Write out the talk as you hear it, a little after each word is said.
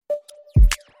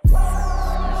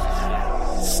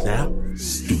Snap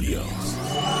Studios.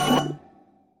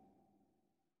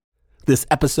 This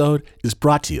episode is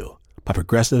brought to you by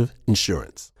Progressive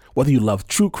Insurance. Whether you love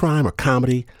true crime or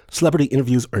comedy, celebrity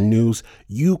interviews or news,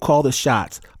 you call the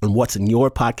shots on what's in your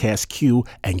podcast queue,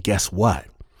 and guess what?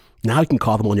 Now you can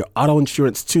call them on your auto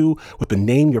insurance too with the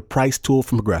Name Your Price tool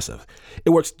from Progressive.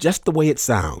 It works just the way it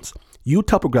sounds. You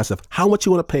tell Progressive how much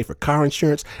you want to pay for car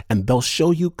insurance, and they'll show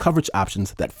you coverage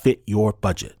options that fit your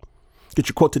budget. Get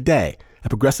your quote today at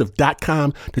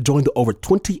Progressive.com to join the over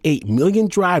 28 million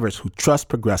drivers who trust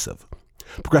Progressive.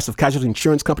 Progressive Casualty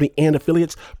Insurance Company and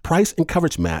affiliates. Price and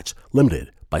coverage match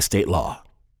limited by state law.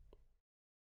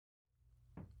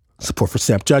 Support for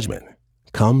Snap Judgment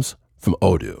comes from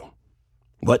Odoo.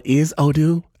 What is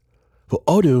Odoo? Well,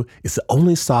 Odoo is the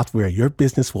only software your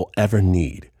business will ever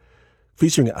need.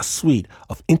 Featuring a suite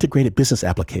of integrated business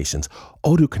applications,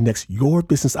 Odoo connects your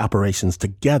business operations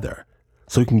together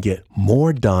so you can get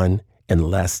more done in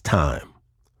less time.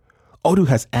 Odoo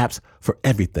has apps for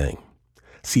everything: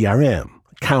 CRM,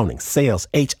 accounting, sales,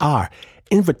 HR,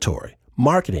 inventory,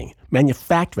 marketing,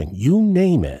 manufacturing, you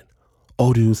name it.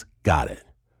 Odoo's got it.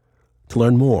 To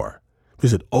learn more,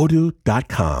 visit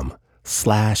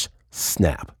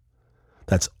odoo.com/snap.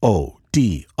 That's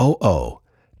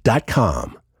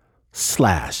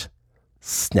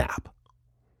odoo.com/snap.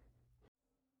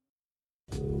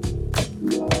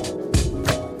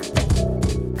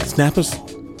 Snappers,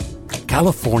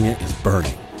 California is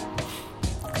burning.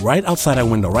 Right outside our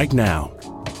window right now,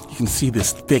 you can see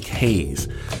this thick haze.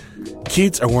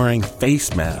 Kids are wearing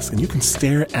face masks, and you can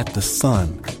stare at the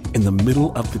sun in the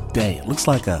middle of the day. It looks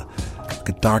like a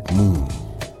dark moon.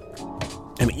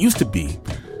 And it used to be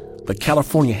that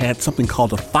California had something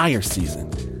called a fire season.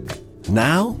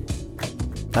 Now,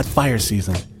 that fire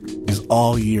season is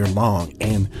all year long,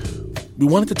 and we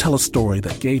wanted to tell a story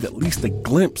that gave at least a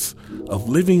glimpse of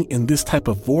living in this type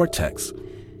of vortex.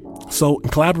 So, in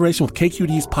collaboration with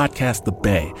KQED's podcast, The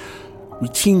Bay, we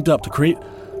teamed up to create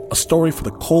a story for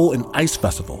the Coal and Ice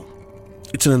Festival.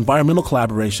 It's an environmental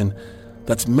collaboration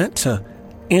that's meant to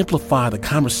amplify the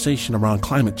conversation around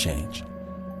climate change.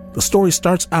 The story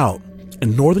starts out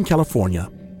in Northern California,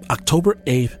 October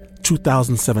 8th,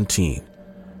 2017.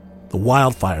 The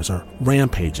wildfires are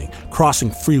rampaging, crossing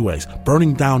freeways,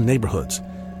 burning down neighborhoods,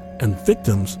 and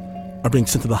victims are being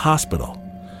sent to the hospital.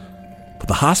 But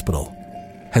the hospital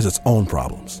has its own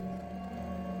problems.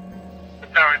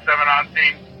 Tower 7 on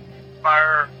scene.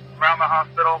 Fire around the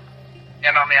hospital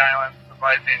and on the island,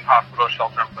 advising hospital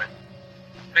shelter in place.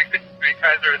 Big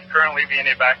Kaiser is currently being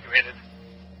evacuated.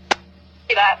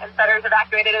 See that, and Sutter's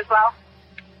evacuated as well?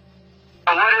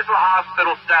 What is the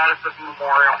hospital status of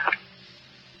Memorial?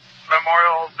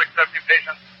 Memorial's accepting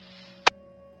patients.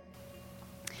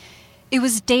 It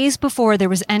was days before there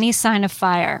was any sign of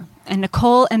fire, and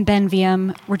Nicole and Ben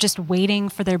Wiem were just waiting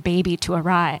for their baby to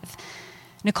arrive.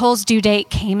 Nicole's due date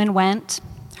came and went.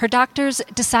 Her doctors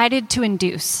decided to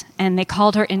induce, and they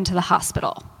called her into the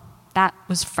hospital. That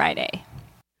was Friday.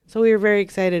 So we were very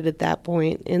excited at that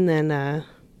point, and then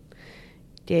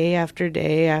day after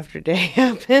day after day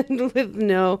happened with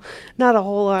not a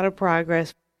whole lot of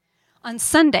progress. On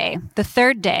Sunday, the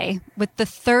third day, with the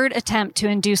third attempt to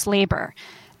induce labor,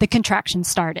 the contraction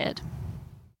started.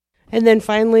 And then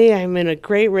finally, I'm in a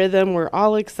great rhythm. We're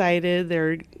all excited.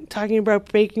 They're talking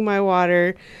about making my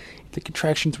water. The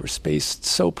contractions were spaced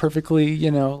so perfectly,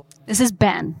 This is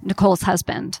Ben, Nicole's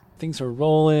husband. Things are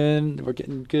rolling. We're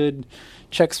getting good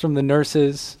checks from the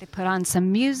nurses. They put on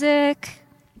some music.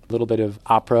 A little bit of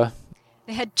opera.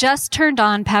 They had just turned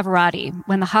on Pavarotti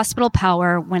when the hospital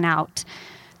power went out.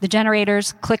 The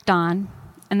generators clicked on,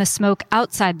 and the smoke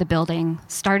outside the building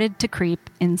started to creep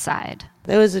inside.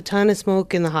 There was a ton of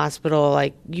smoke in the hospital.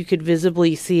 Like, you could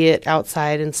visibly see it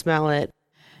outside and smell it.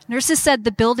 Nurses said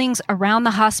the buildings around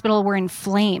the hospital were in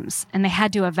flames, and they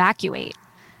had to evacuate.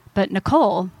 But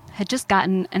Nicole had just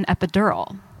gotten an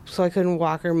epidural. So I couldn't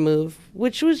walk or move,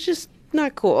 which was just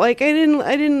not cool. Like, I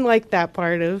didn't like that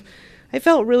part of. I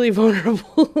felt really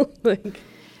vulnerable.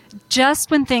 Just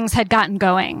when things had gotten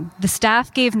going, the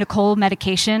staff gave Nicole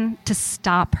medication to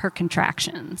stop her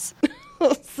contractions.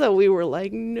 So we were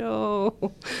like,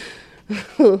 no.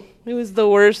 It was the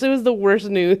worst. It was the worst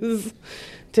news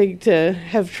to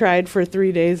have tried for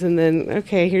 3 days and then,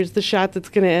 okay, here's the shot that's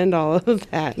going to end all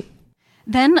of that.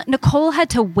 Then Nicole had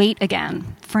to wait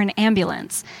again for an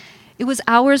ambulance. It was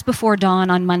hours before dawn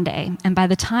on Monday, and by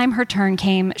the time her turn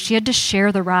came, she had to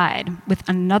share the ride with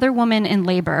another woman in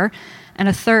labor and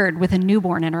a third with a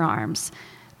newborn in her arms.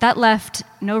 That left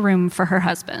no room for her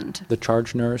husband. The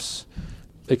charge nurse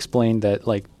explained that,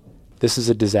 this is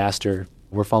a disaster.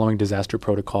 We're following disaster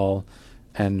protocol.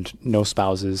 and no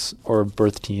spouses or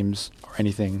birth teams or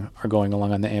anything are going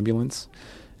along on the ambulance.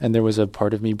 And there was a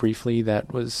part of me briefly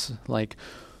that was like,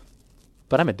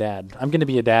 but I'm a dad. I'm going to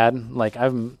be a dad. Like,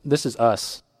 this is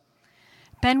us.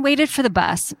 Ben waited for the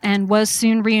bus and was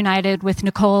soon reunited with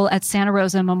Nicole at Santa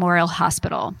Rosa Memorial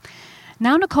Hospital.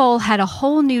 Now Nicole had a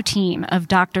whole new team of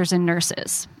doctors and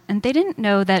nurses, and they didn't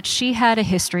know that she had a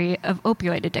history of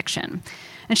opioid addiction,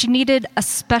 and she needed a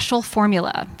special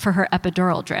formula for her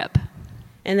epidural drip.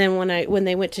 And then when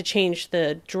they went to change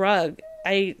the drug,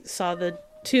 I saw the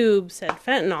tube said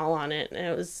fentanyl on it,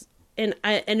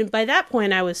 and by that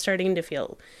point I was starting to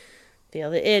feel the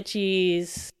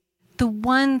itchies. The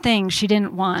one thing she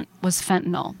didn't want was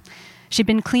fentanyl. She'd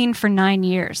been clean for 9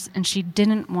 years, and she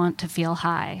didn't want to feel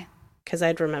high. Because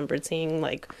I'd remembered seeing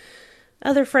like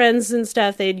other friends and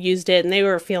stuff, they'd used it and they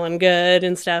were feeling good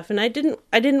and stuff, and I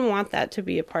didn't want that to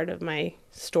be a part of my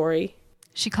story.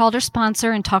 She called her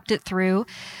sponsor and talked it through.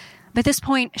 By this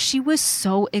point, she was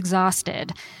so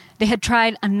exhausted. They had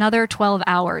tried another 12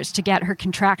 hours to get her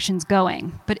contractions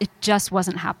going, but it just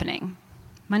wasn't happening.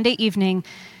 Monday evening,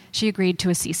 she agreed to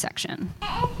a C-section.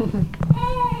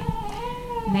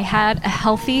 And they had a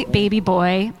healthy baby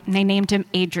boy, and they named him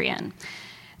Adrian.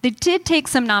 They did take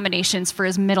some nominations for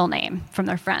his middle name from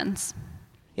their friends.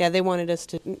 Yeah, they wanted us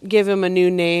to give him a new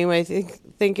name. I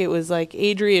think it was like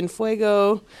Adrian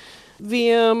Fuego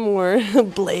VM or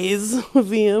Blaze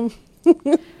VM.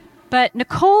 But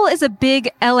Nicole is a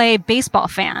big LA baseball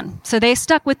fan, so they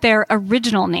stuck with their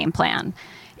original name plan,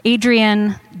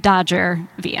 Adrian Dodger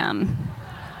VM.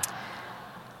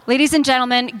 Ladies and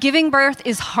gentlemen, giving birth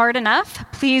is hard enough.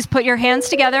 Please put your hands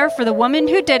together for the woman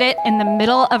who did it in the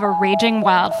middle of a raging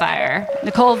wildfire,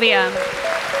 Nicole VM.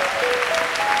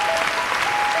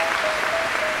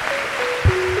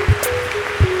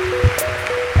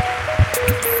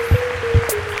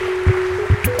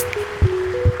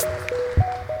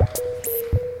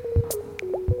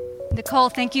 Nicole,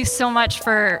 thank you so much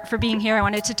for being here. I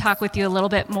wanted to talk with you a little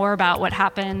bit more about what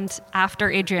happened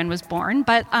after Adrian was born.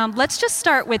 But let's just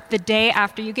start with the day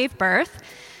after you gave birth.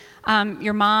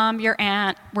 Your mom, your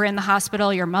aunt were in the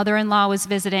hospital. Your mother-in-law was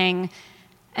visiting.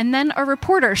 And then a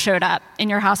reporter showed up in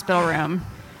your hospital room.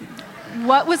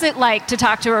 What was it like to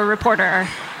talk to a reporter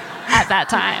at that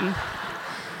time?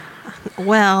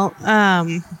 Well,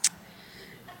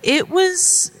 it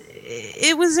was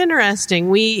interesting.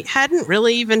 We hadn't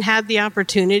really even had the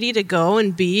opportunity to go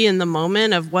and be in the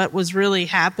moment of what was really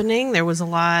happening. There was a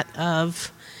lot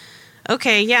of,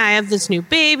 okay, yeah, I have this new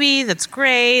baby. That's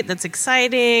great. That's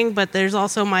exciting. But there's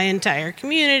also my entire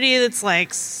community that's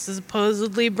like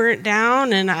supposedly burnt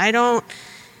down. And I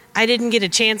didn't get a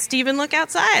chance to even look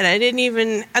outside.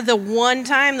 The one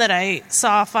time that I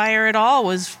saw fire at all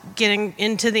was getting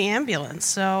into the ambulance.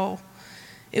 So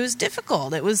it was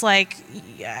difficult. It was like,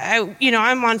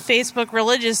 I'm on Facebook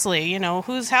religiously,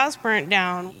 whose house burnt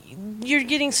down. You're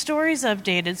getting stories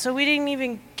updated. So we didn't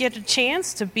even get a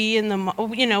chance to be in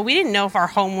we didn't know if our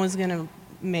home was going to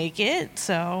make it.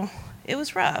 So it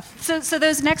was rough. So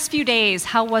those next few days,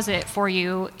 how was it for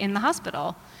you in the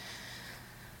hospital?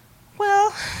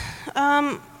 Well,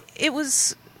 it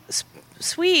was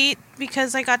sweet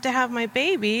because I got to have my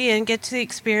baby and get to the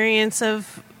experience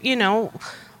of,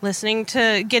 getting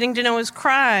to know his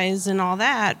cries and all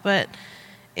that. But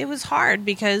it was hard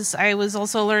because I was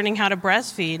also learning how to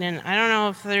breastfeed. And I don't know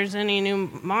if there's any new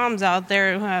moms out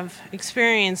there who have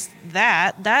experienced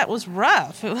that. That was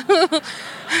rough.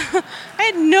 I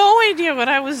had no idea what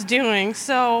I was doing.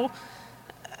 So,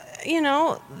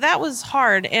 that was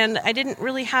hard. And I didn't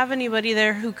really have anybody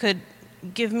there who could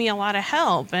give me a lot of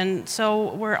help. And so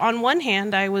on one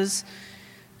hand, I was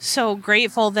so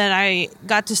grateful that I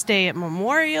got to stay at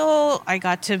Memorial. I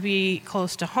got to be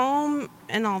close to home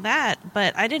and all that.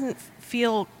 But I didn't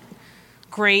feel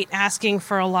great asking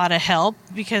for a lot of help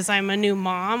because I'm a new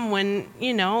mom when,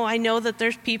 I know that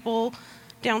there's people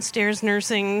downstairs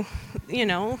nursing,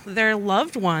 their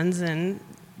loved ones and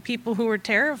people who were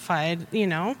terrified,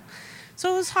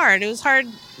 So it was hard. It was hard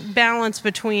balance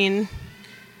between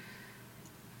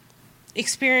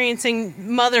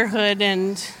experiencing motherhood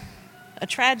and a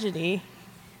tragedy.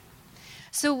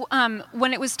 So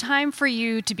when it was time for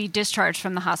you to be discharged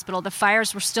from the hospital, the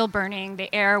fires were still burning,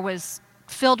 the air was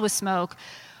filled with smoke.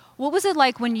 What was it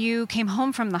like when you came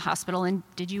home from the hospital, and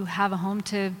did you have a home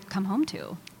to come home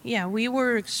to? Yeah, we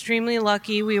were extremely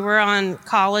lucky. We were on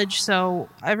college, so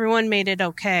everyone made it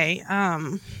okay.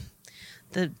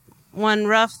 The one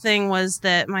rough thing was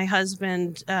that my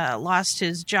husband lost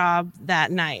his job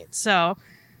that night. So,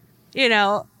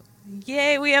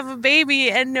 yay, we have a baby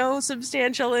and no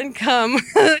substantial income.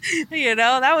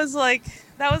 That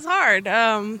hard.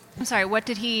 I'm sorry, what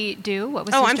did he do? What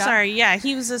was his I'm job? sorry. Yeah,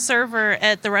 he was a server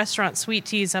at the restaurant Sweet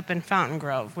Teas up in Fountain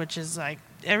Grove, which is like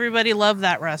everybody loved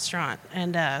that restaurant,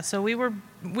 and so we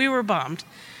were bummed.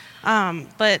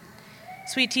 But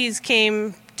Sweet Teas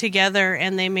came together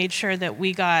and they made sure that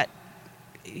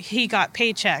he got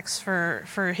paychecks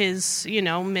for his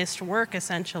missed work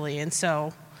essentially, and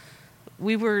so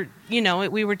we were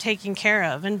taken care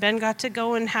of, and Ben got to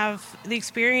go and have the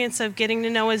experience of getting to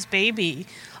know his baby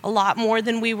a lot more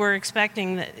than we were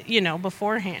expecting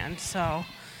beforehand. So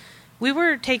we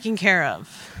were taken care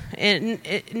of, and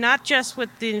not just with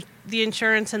the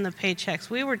insurance and the paychecks.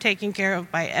 We were taken care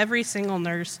of by every single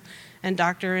nurse and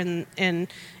doctor and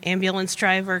ambulance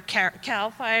driver, CAL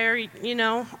FIRE.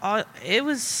 It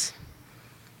was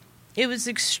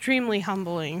extremely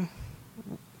humbling,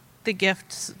 the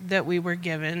gifts that we were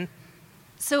given.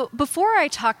 So before I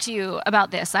talked to you about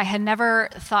this, I had never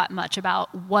thought much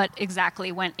about what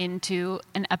exactly went into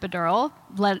an epidural,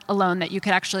 let alone that you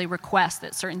could actually request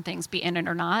that certain things be in it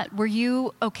or not. Were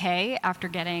you okay after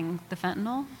getting the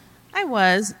fentanyl? I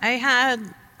was. I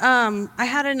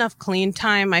had enough clean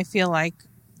time, I feel like,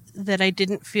 that I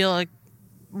didn't feel like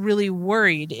really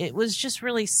worried. It was just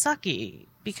really sucky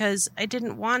because I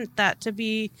didn't want that to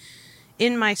be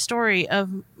in my story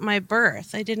of my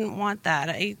birth. I didn't want that.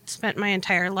 I spent my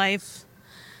entire life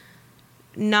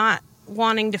not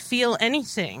wanting to feel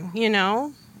anything,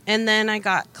 and then I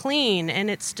got clean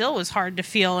and it still was hard to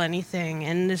feel anything.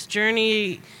 And this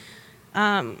journey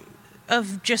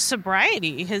of just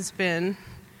sobriety has been,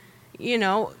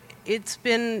 it's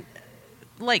been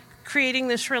like creating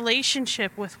this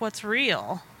relationship with what's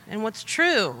real and what's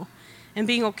true and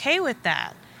being okay with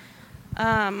that.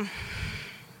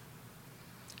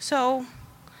 So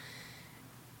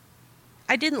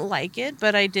I didn't like it,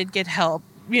 but I did get help,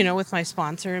 with my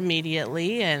sponsor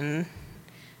immediately. And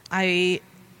I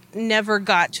never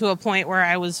got to a point where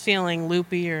I was feeling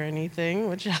loopy or anything,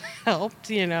 which helped,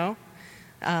 But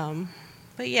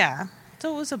yeah,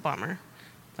 so it was a bummer.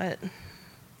 But,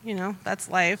 that's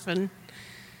life, and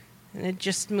it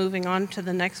just moving on to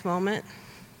the next moment.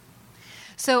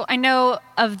 So I know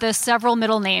of the several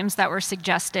middle names that were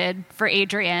suggested for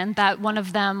Adrian, that one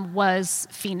of them was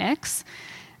Phoenix.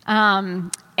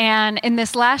 And in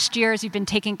this last year, as you've been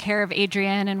taking care of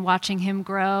Adrian and watching him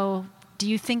grow, do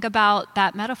you think about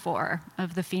that metaphor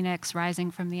of the phoenix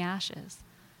rising from the ashes?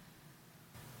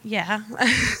 Yeah,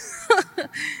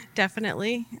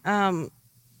 definitely.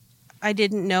 I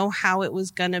didn't know how it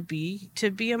was going to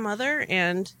be a mother,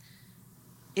 and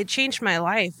it changed my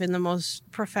life in the most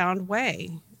profound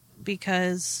way,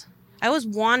 because I was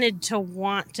wanted to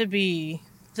want to be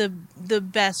the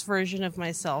best version of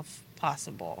myself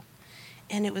possible.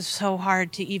 And it was so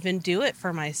hard to even do it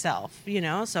for myself,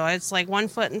 so it's like one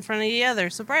foot in front of the other.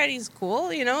 Sobriety's cool,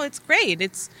 it's great.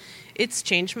 It's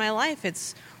changed my life.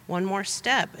 It's one more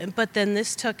step. But then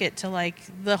this took it to like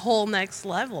the whole next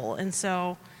level. And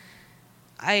so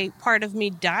part of me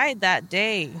died that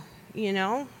day,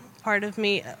 Part of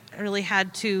me really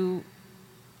had to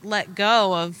let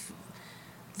go of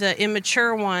the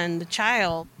immature one, the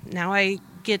child. Now I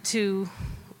get to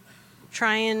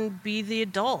try and be the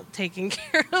adult taking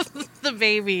care of the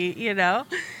baby,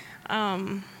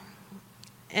 And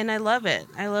I love it.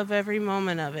 I love every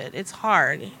moment of it. It's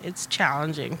hard. It's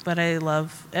challenging, but I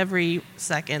love every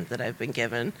second that I've been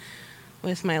given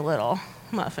with my little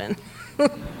muffin.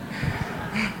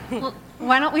 Well,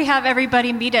 why don't we have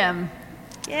everybody meet him?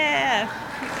 Yeah.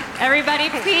 Everybody,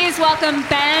 please welcome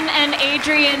Ben and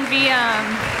Adrian Viam.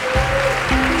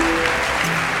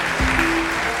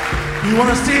 You want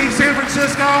to see San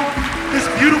Francisco? This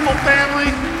beautiful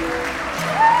family?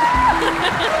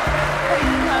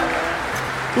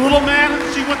 The little man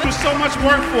she went through so much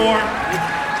work for.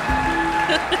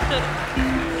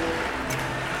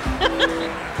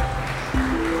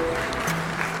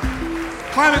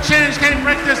 Climate change can't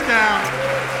break this down.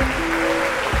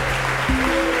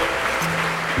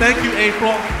 Thank you,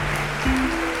 April.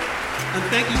 And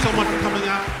thank you so much for coming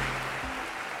out.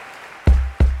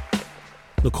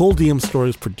 Nicole Diem's story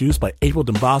is produced by April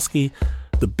Domboski.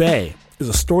 The Bay is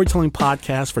a storytelling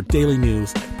podcast for Daily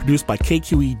News produced by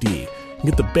KQED. You can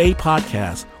get The Bay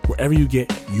podcast wherever you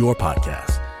get your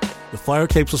podcasts. The Flyer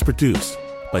Tapes was produced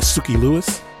by Suki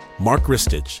Lewis, Mark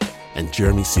Ristich, and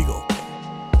Jeremy Siegel.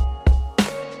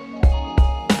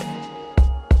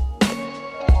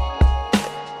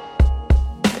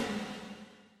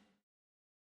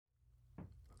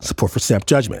 Support for Snap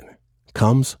Judgment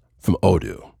comes from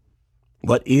Odoo.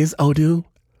 What is Odoo?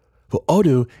 Well,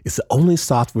 Odoo is the only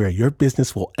software your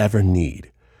business will ever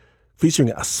need.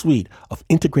 Featuring a suite of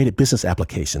integrated business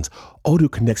applications,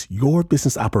 Odoo connects your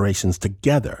business operations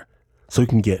together so you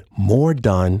can get more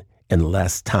done in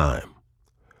less time.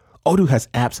 Odoo has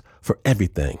apps for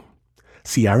everything: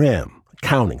 CRM,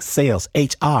 accounting, sales,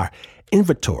 HR,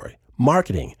 inventory,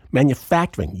 marketing,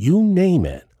 manufacturing, you name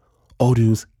it.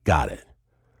 Odoo's got it.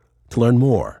 To learn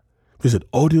more, visit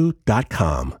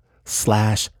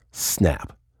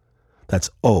odoo.com/snap.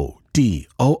 That's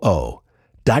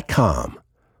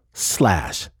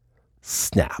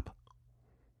ODOO.com/snap.